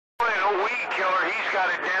old weed killer, he's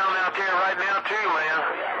got it down out there right now too, man.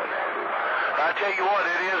 I tell you what,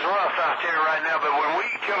 it is rough out there right now, but when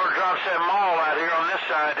weed killer drops that maul out here on this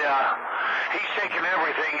side, he's taking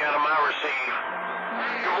everything out of my receive.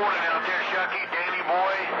 Good morning out there, Shucky, Danny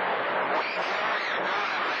boy. Weed killer, you're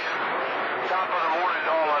good, man. Top of the morning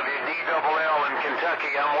to all of you. DLL in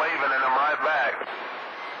Kentucky, I'm waving and I'm right back.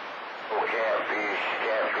 Oh, Catfish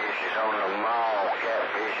is on the mall.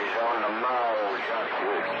 Catfish is on the mall.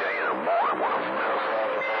 We'll stay in the morning with a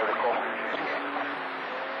vertical.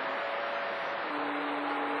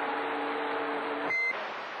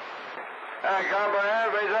 Hey,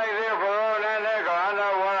 Copperhead, if he's ain't there for throwing that nickel, I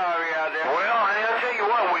know one of you out there. Well, I'll tell you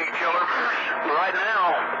what, weed killer, right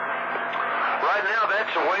now,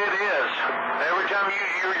 that's the way it is. Every time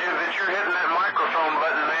you're hitting that microphone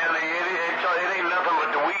button, man, it ain't nothing but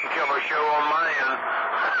the weed killer show on my end.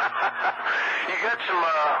 You got some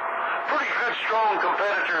pretty good, strong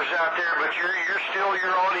competitors out there, but your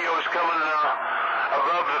audio is coming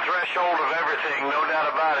above the threshold of everything, no doubt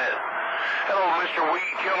about it. Hello, Mr.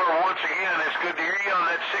 Weed Killer, once again. It's good to hear you on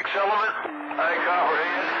that 6th element. Hey,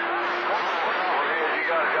 Copperhead. Copperhead, you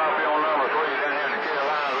got a copy on number 3 down here in the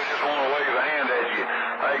Carolinas. We just want to wave a hand at you.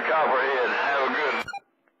 Hey, Copperhead, have a good...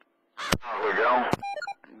 There we go.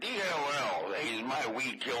 DLL, he's my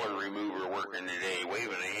weed killer remover working today,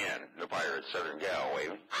 waving a hand. The pirate Southern Gal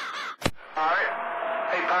waving. All right.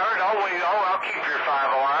 Hey, Pirate, I'll keep your 5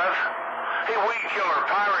 alive. Hey, weed killer,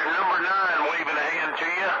 Pirate number 9 waving a hand to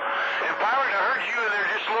you. And Pirate, I heard you in there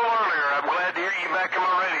just a little earlier. I'm glad to hear you back on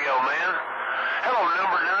my radio, man. Hello,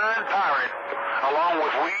 number 9, Pirate. Along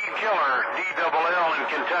with weed killer, DLL in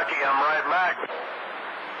Kentucky. I'm right back.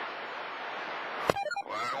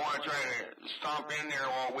 Well, I don't want to try to stomp in there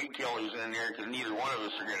while weed killer's in there because neither one of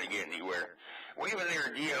us are going to get anywhere. Waving there,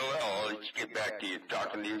 DLL, let's get back to you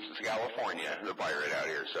talking to you from California, the pirate out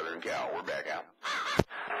here, Southern Cal. We're back out.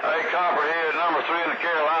 Hey, Copperhead, number 3 in the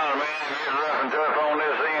Carolinas, man. Getting rough and tough on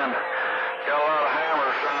this end. Got a lot of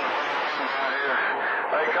hammers trying to find out here.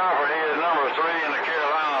 Hey, Copperhead, number 3 in the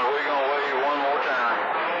Carolinas. We're going to wave one more time.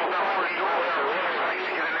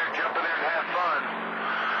 Get in there, jump in there, and have fun.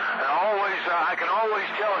 And I can always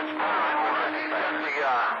tell it's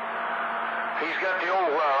he's got the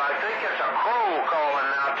old, I think it's a crow calling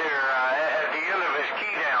out there at the end of his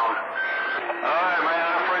key down. All right, man,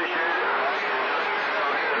 I appreciate it.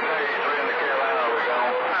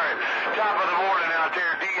 Top of the morning out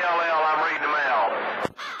there, DLL, I'm reading the mail.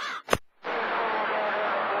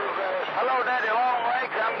 Hello, Daddy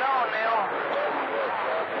Longlegs, I'm gone now.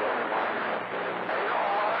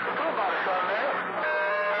 What I can do about it, son, man?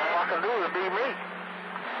 All I can do is be me.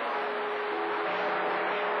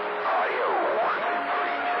 Oh, yo, 1, 2,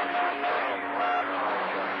 3.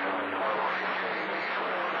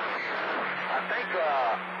 I think,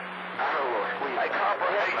 I don't know, sweet. Hey,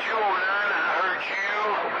 Copperhead. Hey, 209, I heard you.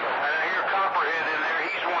 And I hear Copperhead in there.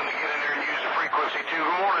 He's wanting to get in there and use the frequency too.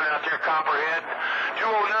 Good morning out there, Copperhead.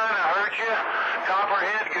 209, I heard you.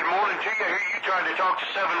 Copperhead, good morning to you. I hear you trying to talk to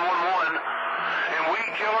 711. And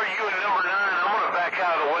weed killer, you and number 9, I'm going to back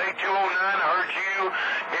out of the way. 209, I heard you.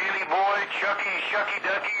 Danny boy, Shucky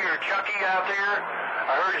Ducky, or Chucky out there.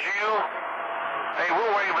 I heard you. Hey,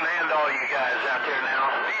 we're waving a hand to all you guys out there now.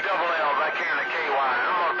 DLL back here in the KY. I'm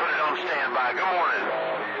going to put it on standby. Good morning.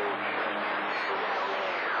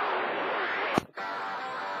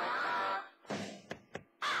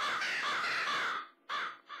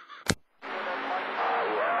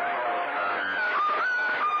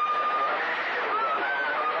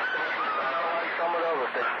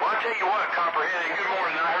 Well, I'll tell you what, Copperhead, good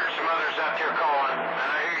morning. I heard some others out there calling, and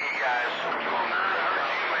I hear you guys.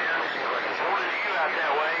 Morning to you out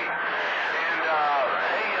that way. And,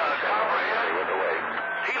 hey, Copperhead,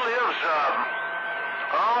 he lives,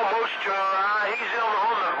 almost, he's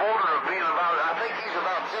on the border of being about, I think he's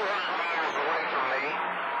about 200 miles away from me.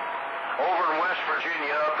 Over in West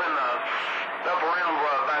Virginia, up around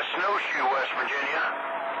by Snowshoe, West Virginia.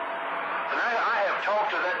 And I have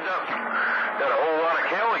talked to that duck. Got a whole lot of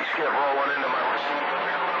Kelly skip rolling into my receiver.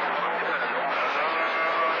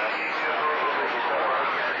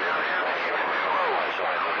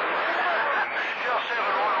 Tell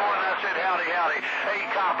 711 I said howdy, howdy. Hey,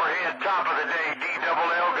 Copperhead, top of the day,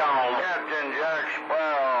 DLL gone. Captain Jack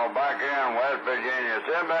Sparrow, back here in West Virginia.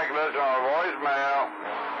 Sit back and listen to our voicemail.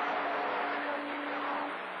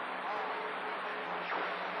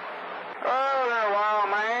 Oh, there,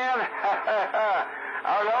 wild man.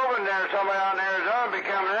 I was hoping there's somebody out in Arizona be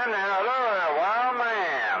coming in there. Hello there, wild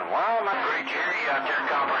man. Wild man. Great to hear you out there,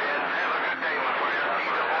 Copperhead. Have a good day, my friend.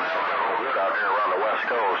 DLL gone. Good out here around the West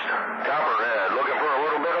Coast. Copperhead, looking for a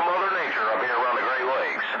little bit of Mother Nature up here around the Great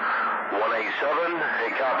Lakes.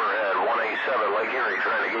 Hey, Copperhead, 187, Lake Erie,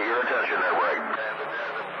 trying to get your attention there, Greg. Well,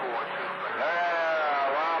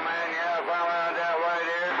 man, yeah, finally out that way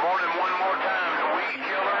there. Good morning one more time to Weed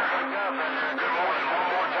Killer. Good morning one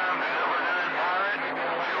more time to number 9 Pirate,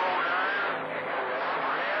 209.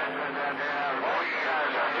 Oh, you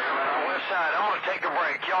guys out there, man. On the west side, I'm going to take a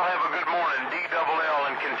break. Y'all have a good morning. DLL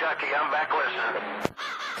in Kentucky. I'm back listening.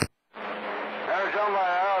 There's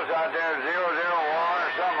somebody else out there, 001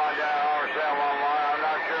 or something like that, or 711. I'm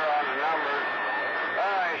not sure on the numbers.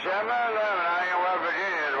 711, I ain't West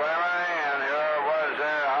Virginia, is wherever I am. Whoever it was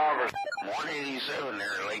there, Harvard. 187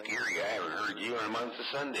 there in Lake Erie. I haven't heard you in a month of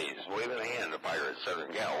Sundays. Waving a hand, the pirate Southern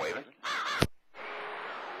gal waving.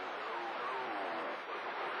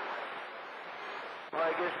 Well,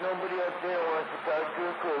 I guess nobody up there wants to talk to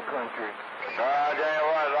a cool country. I'll tell you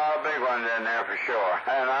what, a lot of big ones in there for sure.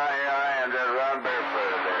 And here I am just running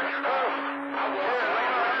barefooted there.